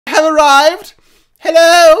arrived.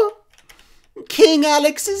 Hello. King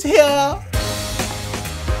Alex is here.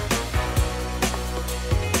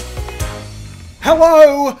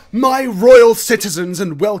 Hello, my royal citizens,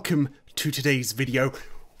 and welcome to today's video.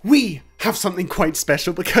 We have something quite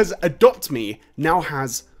special because Adopt Me now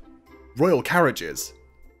has royal carriages.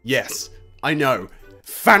 Yes, I know.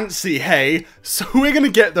 Fancy, hey? So we're gonna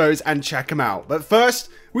get those and check them out. But first,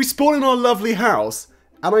 we spawn in our lovely house.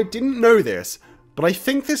 And I didn't know this, but I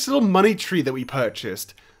think this little money tree that we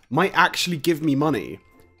purchased might actually give me money.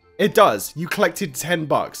 It does. You collected 10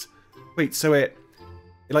 bucks. Wait, so it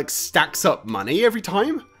like stacks up money every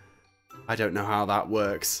time? I don't know how that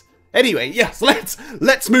works. Anyway, yes,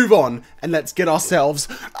 let's move on and let's get ourselves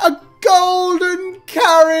a golden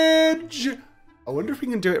carriage. I wonder if we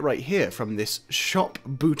can do it right here from this shop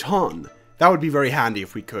bouton. That would be very handy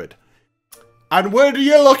if we could. And where do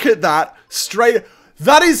you look at that? Straight,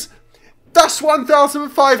 that's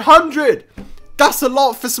 1,500. That's a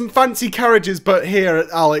lot for some fancy carriages, but here at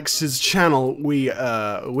Alex's channel,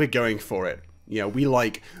 we're going for it. Yeah, we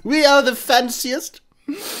are the fanciest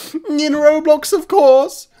in Roblox, of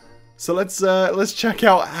course. So let's check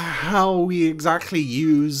out how we exactly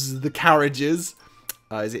use the carriages.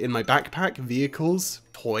 Is it in my backpack? Vehicles,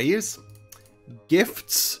 toys,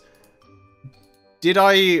 gifts. Did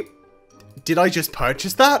I just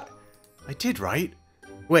purchase that? I did, right?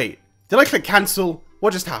 Wait, did I click cancel?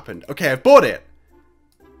 What just happened? Okay, I bought it.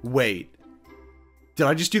 Wait, did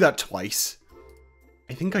I just do that twice?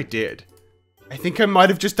 I think I did. I think I might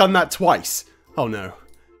have just done that twice. Oh no.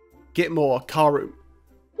 Get more car room.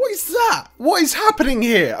 What is that? What is happening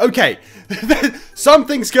here? Okay,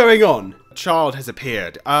 something's going on. A child has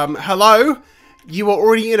appeared. Hello? You are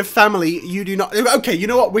already in a family. You do not. Okay, you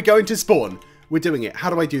know what? We're going to spawn. We're doing it. How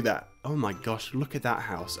do I do that? Oh my gosh, look at that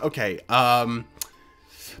house. Okay,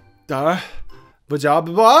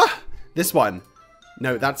 this one.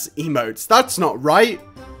 No, that's emotes. That's not right.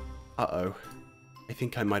 Uh-oh. I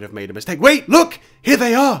think I might have made a mistake. Wait, look! Here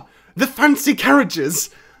they are! The fancy carriages!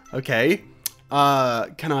 Okay.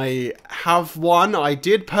 Can I have one? I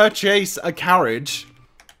did purchase a carriage.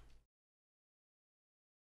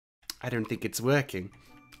 I don't think it's working.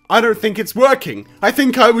 I don't think it's working. I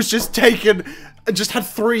think I was just taken, just had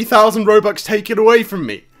 3,000 Robux taken away from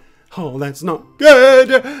me. Oh, that's not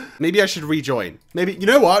good. Maybe I should rejoin. Maybe, you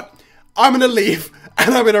know what? I'm gonna leave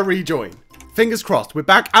and I'm gonna rejoin. Fingers crossed, we're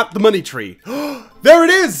back at the money tree. There it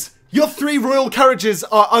is! Your 3 royal carriages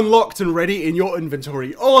are unlocked and ready in your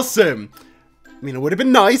inventory. Awesome! I mean, it would have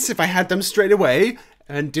been nice if I had them straight away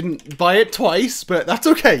and didn't buy it twice, but that's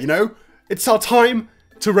okay, you know? It's our time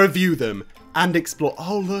to review them and explore.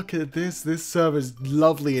 Oh, look at this. This server's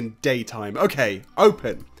lovely in daytime. Okay,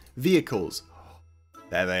 open. Vehicles.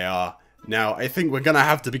 There they are. Now, I think we're gonna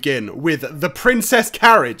have to begin with the princess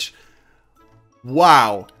carriage.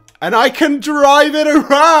 Wow. And I can drive it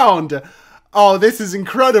around! Oh, this is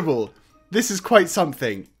incredible. This is quite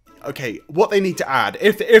something. Okay, what they need to add,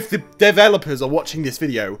 if the developers are watching this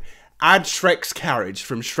video, add Shrek's carriage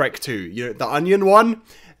from Shrek 2. You know, the onion one?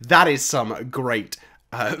 That is some great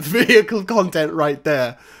vehicle content right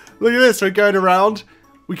there. Look at this, we're going around.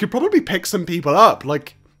 We could probably pick some people up,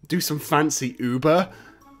 like do some fancy Uber,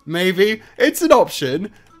 maybe. It's an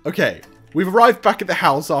option. Okay, we've arrived back at the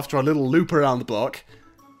house after our little loop around the block.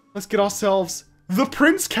 Let's get ourselves the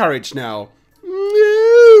prince carriage now.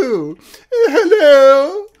 No.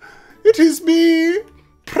 Hello. It is me,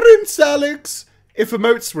 Prince Alex. If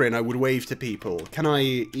emotes were in, I would wave to people. Can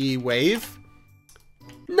I e-wave?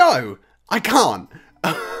 No, I can't.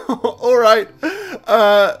 All right.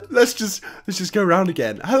 Let's just go around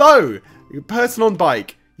again. Hello, person on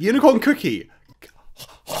bike, unicorn cookie.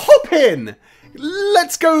 Hop in.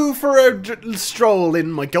 Let's go for a stroll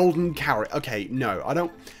in my golden carriage. Okay, no, I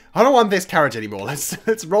don't want this carriage anymore.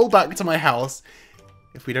 Let's roll back to my house.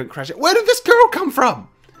 If we don't crash it. Where did this girl come from?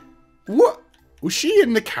 What? Was she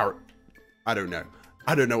in the carriage? I don't know.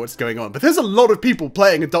 I don't know what's going on. But there's a lot of people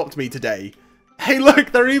playing Adopt Me today. Hey,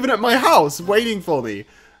 look, they're even at my house waiting for me.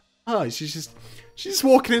 Oh, she's just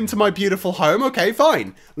walking into my beautiful home. Okay,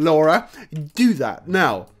 fine. Laura, do that.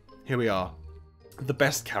 Now, here we are. The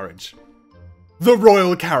best carriage. The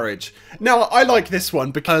royal carriage. Now, I like this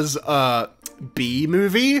one because, B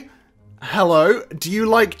movie? Hello, do you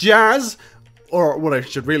like jazz? Or what I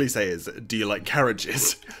should really say is, do you like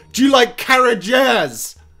carriages? Do you like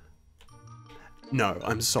carriages? No,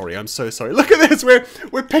 I'm sorry, I'm so sorry. Look at this,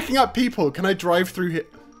 we're picking up people. Can I drive through here?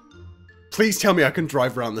 Please tell me I can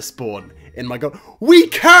drive around the spawn in my god. We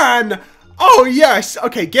can! Oh yes,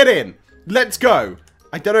 okay, get in. Let's go.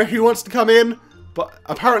 I don't know who wants to come in, but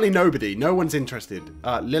apparently nobody. No one's interested.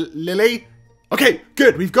 Lily? Okay,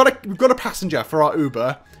 good. We've got a passenger for our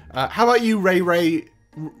Uber. How about you, Ray?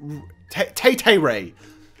 Tay Ray.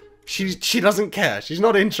 She doesn't care. She's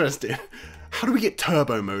not interested. How do we get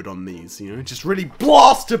turbo mode on these? You know, just really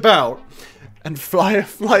blast about and fly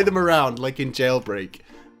them around like in Jailbreak.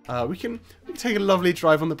 We can take a lovely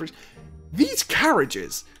drive on the bridge. These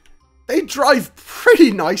carriages, they drive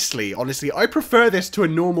pretty nicely, honestly. I prefer this to a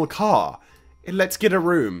normal car. Let's get a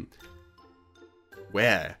room.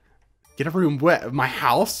 Where? Get a room where? My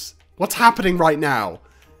house? What's happening right now?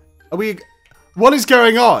 What is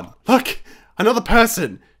going on? Look, another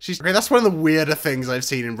person. Okay, that's one of the weirder things I've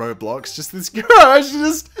seen in Roblox. Just this girl, she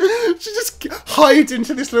just hides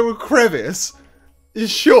into this little crevice.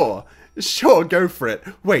 Sure, go for it.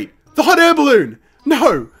 Wait, the hot air balloon!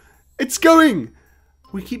 No, it's going.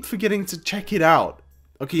 We keep forgetting to check it out.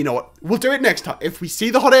 Okay, you know what? We'll do it next time. If we see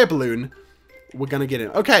the hot air balloon, we're gonna get in.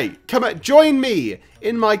 Okay, come on, join me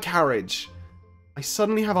in my carriage. I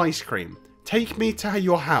suddenly have ice cream. Take me to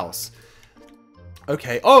your house.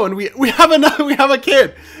 Okay. Oh, and we have a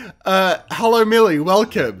kid. Hello, Millie.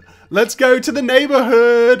 Welcome. Let's go to the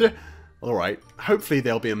neighborhood. All right. Hopefully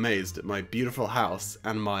they'll be amazed at my beautiful house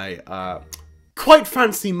and my quite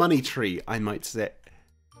fancy money tree, I might say.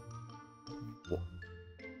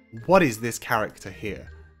 What is this character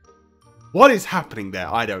here? What is happening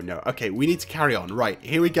there? I don't know. Okay, we need to carry on. Right,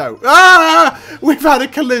 here we go. Ah! We've had a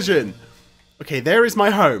collision. Okay, there is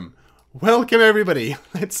my home. Welcome everybody.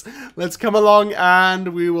 Let's come along and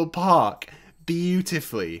we will park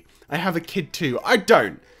beautifully. I have a kid too. I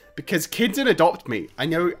don't, because kids in Adopt Me. I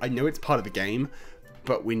know it's part of the game,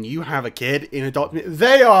 but when you have a kid in Adopt Me,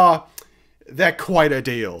 they're quite a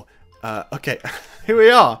deal. Okay, here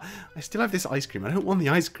we are. I still have this ice cream. I don't want the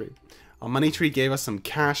ice cream. Our money tree gave us some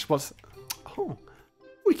cash. Oh,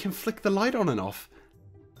 we can flick the light on and off.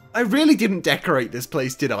 I really didn't decorate this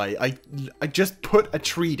place, did I? I just put a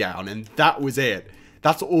tree down and that was it.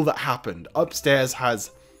 That's all that happened. Upstairs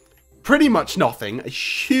has pretty much nothing. A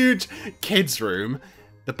huge kids' room.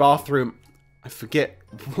 The bathroom, I forget.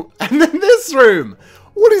 And then this room.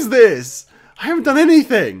 What is this? I haven't done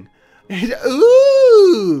anything.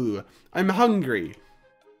 Ooh, I'm hungry.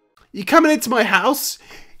 You coming into my house?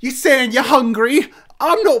 You saying you're hungry?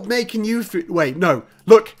 I'm not making you food. Wait, no.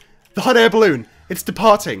 Look, the hot air balloon. It's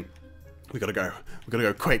departing. We gotta go. We gotta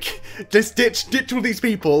go quick. Just ditch all these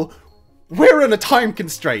people. We're in a time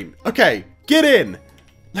constraint. Okay, get in.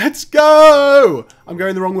 Let's go. I'm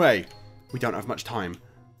going the wrong way. We don't have much time.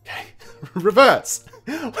 Okay, reverse.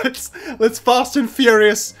 Let's fast and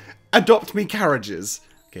furious Adopt Me carriages.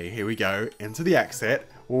 Okay, here we go. Into the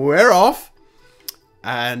exit. We're off.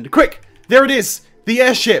 And quick, there it is. The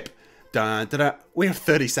airship. Da, da, da. We have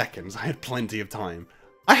 30 seconds. I had plenty of time.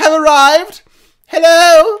 I have arrived.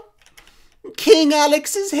 Hello. King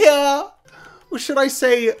Alex is here. Or should I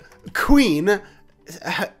say Queen?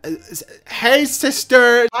 Hey,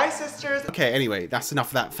 sisters. Hi, sisters. Okay, anyway, that's enough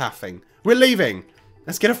of that faffing. We're leaving.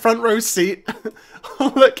 Let's get a front row seat.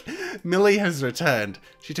 Oh, look, Millie has returned.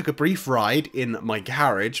 She took a brief ride in my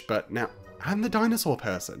carriage, but now I'm the dinosaur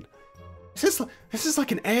person. This is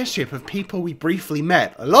like an airship of people we briefly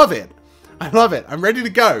met. I love it. I love it. I'm ready to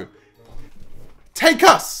go. Take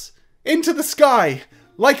us into the sky,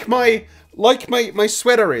 like my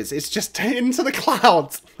sweater is. It's just into the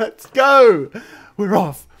clouds. Let's go. We're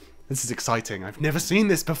off. This is exciting. I've never seen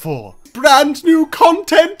this before. Brand new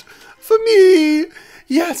content for me.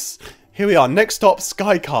 Yes. Here we are. Next stop,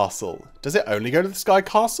 Sky Castle. Does it only go to the Sky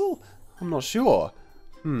Castle? I'm not sure.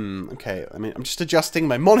 Okay. I mean, I'm just adjusting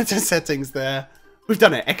my monitor settings there. We've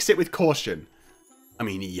done it. Exit with caution. I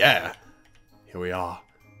mean, yeah. Here we are.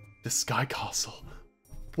 The Sky Castle.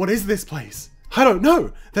 What is this place? I don't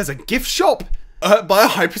know. There's a gift shop. Buy a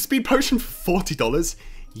hyperspeed potion for $40.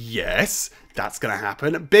 Yes, that's gonna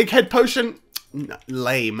happen. Big head potion.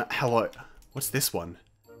 Lame. Hello. What's this one?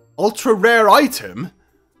 Ultra rare item?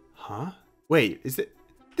 Huh? Wait, is it?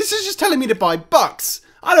 This is just telling me to buy bucks.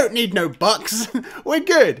 I don't need no bucks. We're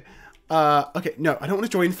good. Okay, no, I don't want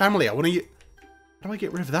to join family. I want to. How do I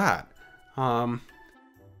get rid of that? What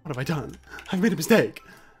have I done? I've made a mistake.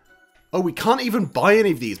 Oh, we can't even buy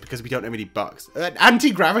any of these because we don't have any bucks. An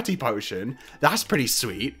anti-gravity potion. That's pretty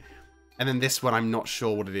sweet. And then this one, I'm not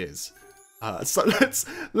sure what it is. So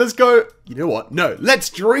let's go. You know what? No, let's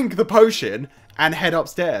drink the potion and head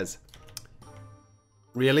upstairs.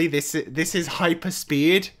 Really? This is hyper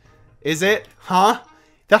speed? Is it? Huh?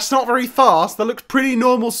 That's not very fast. That looks pretty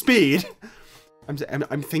normal speed.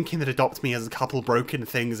 I'm thinking that Adopt Me has a couple broken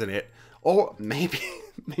things in it. Or maybe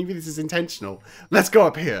this is intentional. Let's go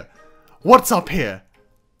up here. What's up here?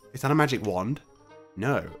 Is that a magic wand?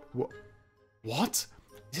 No. What?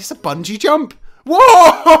 Is this a bungee jump?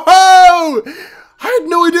 Whoa! I had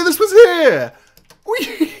no idea this was here.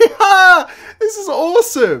 This is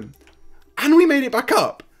awesome. And we made it back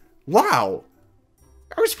up. Wow.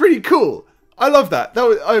 That was pretty cool. I love that. That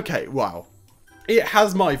was okay. Wow. It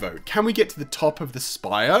has my vote. Can we get to the top of the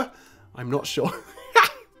spire? I'm not sure.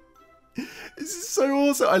 This is so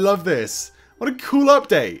awesome. I love this. What a cool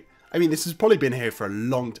update. I mean, this has probably been here for a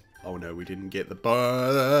long time. Oh no, we didn't get the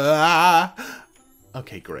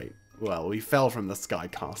okay, great. Well, we fell from the sky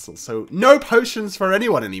castle, so no potions for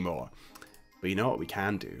anyone anymore. But you know what we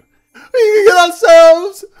can do? We can get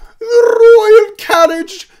ourselves the royal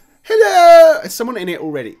carriage. Hello! Is someone in it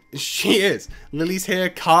already? She is. Lily's here.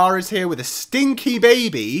 Car is here with a stinky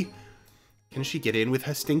baby. Can she get in with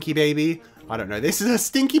her stinky baby? I don't know. This is a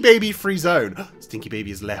stinky baby free zone. Stinky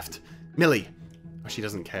baby is left. Millie. Oh, she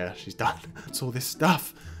doesn't care. She's done. It's all this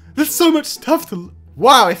stuff. There's so much stuff to...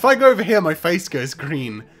 Wow, if I go over here, my face goes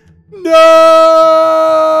green.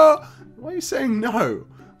 No! Why are you saying no?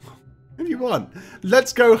 What do you want?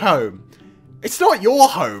 Let's go home. It's not your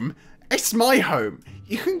home. It's my home.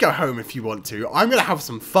 You can go home if you want to. I'm going to have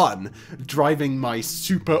some fun driving my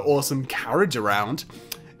super awesome carriage around.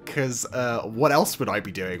 Because what else would I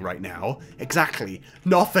be doing right now? Exactly.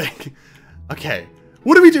 Nothing. Okay.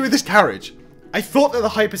 What do we do with this carriage? I thought that the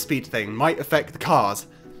hyperspeed thing might affect the cars.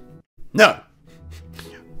 No.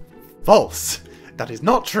 False. That is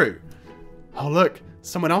not true. Oh, look.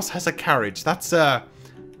 Someone else has a carriage. That's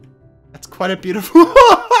quite a beautiful...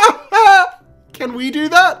 Can we do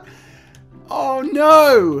that? Oh,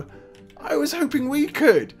 no. I was hoping we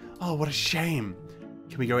could. Oh, what a shame.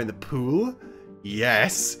 Can we go in the pool?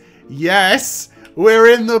 Yes. Yes. We're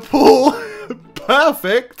in the pool.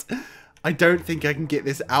 Perfect. I don't think I can get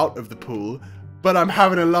this out of the pool, but I'm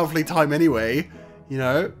having a lovely time anyway. You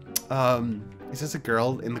know, is this a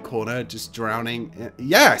girl in the corner just drowning?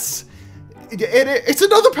 Yes. It's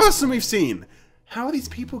another person we've seen. How are these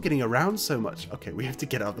people getting around so much? Okay, we have to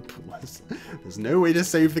get out of the pool. There's no way to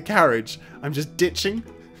save the carriage. I'm just ditching.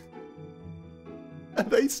 Are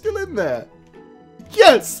they still in there?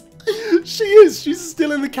 Yes, she is. She's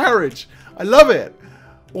still in the carriage. I love it.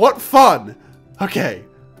 What fun. Okay,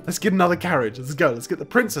 let's get another carriage. Let's go. Let's get the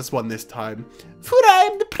princess one this time. For I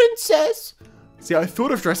am the princess. See, I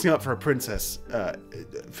thought of dressing up for a princess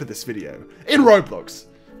for this video. In Roblox.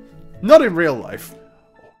 Not in real life.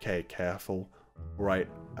 Okay, careful. Right,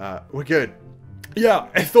 we're good. Yeah,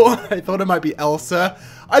 I thought it might be Elsa.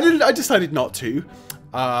 I decided not to.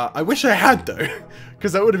 I wish I had though,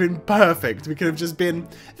 because that would have been perfect. We could have just been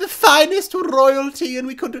the finest royalty and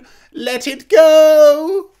we could let it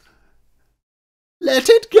go. Let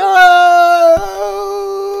it go.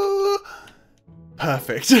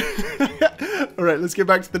 Perfect. All right, let's get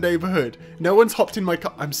back to the neighborhood. No one's hopped in my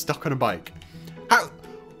car. I'm stuck on a bike. How?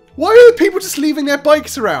 Why are people just leaving their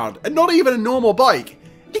bikes around? And not even a normal bike.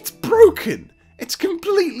 It's broken. It's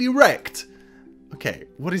completely wrecked. Okay,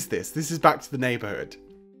 what is this? This is back to the neighborhood.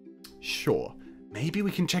 Sure. Maybe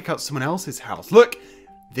we can check out someone else's house. Look,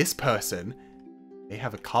 this person, they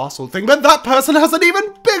have a castle thing, but that person has an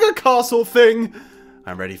even bigger castle thing.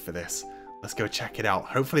 I'm ready for this. Let's go check it out.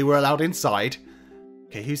 Hopefully we're allowed inside.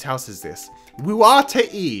 Okay, whose house is this?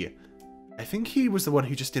 Wuate. I think he was the one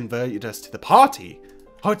who just invited us to the party.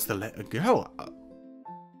 Oh, it's the little girl.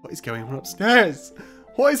 What is going on upstairs?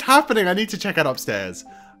 What is happening? I need to check out upstairs.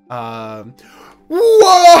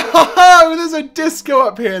 Whoa! There's a disco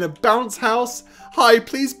up here and a bounce house. Hi,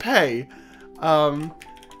 please pay. How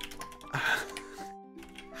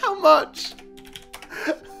much?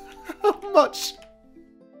 How much?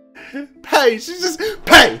 Pay. She's just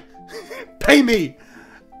pay. Pay me.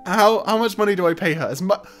 How much money do I pay her? As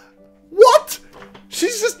much? What?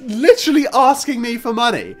 She's just literally asking me for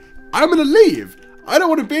money. I'm gonna leave. I don't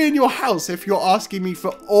want to be in your house if you're asking me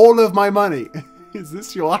for all of my money. Is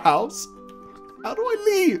this your house? How do I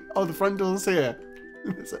leave? Oh, the front door's here.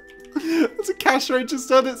 There's a cash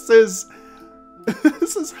register that says,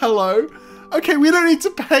 this is hello. Okay, we don't need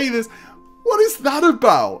to pay this. What is that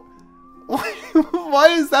about? Why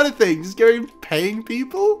is that a thing? Just going paying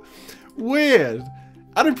people? Weird.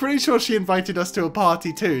 And I'm pretty sure she invited us to a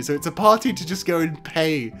party too, so it's a party to just go and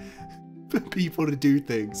pay for people to do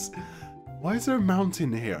things. Why is there a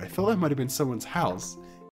mountain here? I thought that might have been someone's house.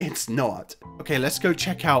 It's not. Okay, let's go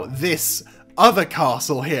check out this other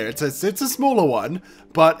castle here. It's a smaller one,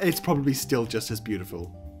 but it's probably still just as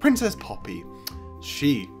beautiful. Princess Poppy.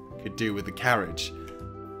 She could do with the carriage.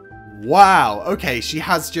 Wow. Okay, she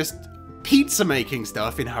has just pizza making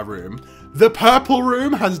stuff in her room. The purple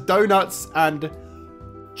room has donuts and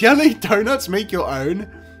jelly donuts. Make your own.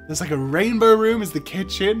 There's like a rainbow room as the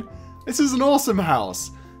kitchen. This is an awesome house.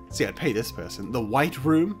 See, I'd pay this person. The white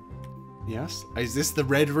room. Yes. Is this the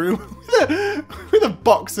red room? With a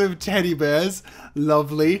box of teddy bears.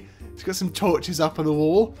 Lovely. It's got some torches up on the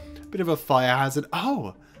wall. Bit of a fire hazard.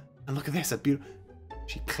 Oh, and look at this. A beautiful...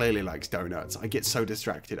 She clearly likes donuts. I get so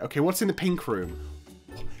distracted. Okay, what's in the pink room?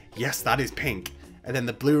 Yes, that is pink. And then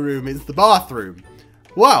the blue room is the bathroom.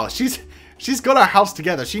 Wow, she's got her house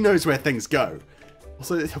together. She knows where things go.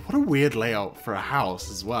 Also, what a weird layout for a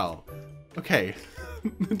house as well. Okay.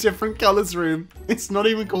 The different colors room. It's not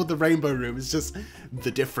even called the rainbow room. It's just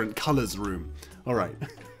the different colors room. All right.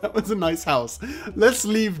 That was a nice house. Let's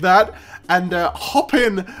leave that and hop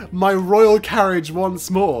in my royal carriage once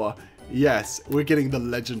more. Yes, we're getting the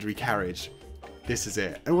legendary carriage. This is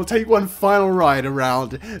it. And we'll take one final ride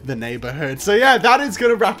around the neighborhood. So yeah, that is going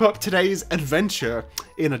to wrap up today's adventure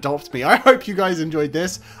in Adopt Me. I hope you guys enjoyed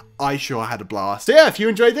this. I sure had a blast. So yeah, if you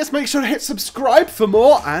enjoyed this, make sure to hit subscribe for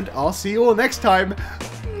more, and I'll see you all next time.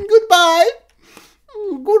 Goodbye.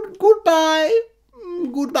 Goodbye.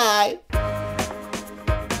 Goodbye.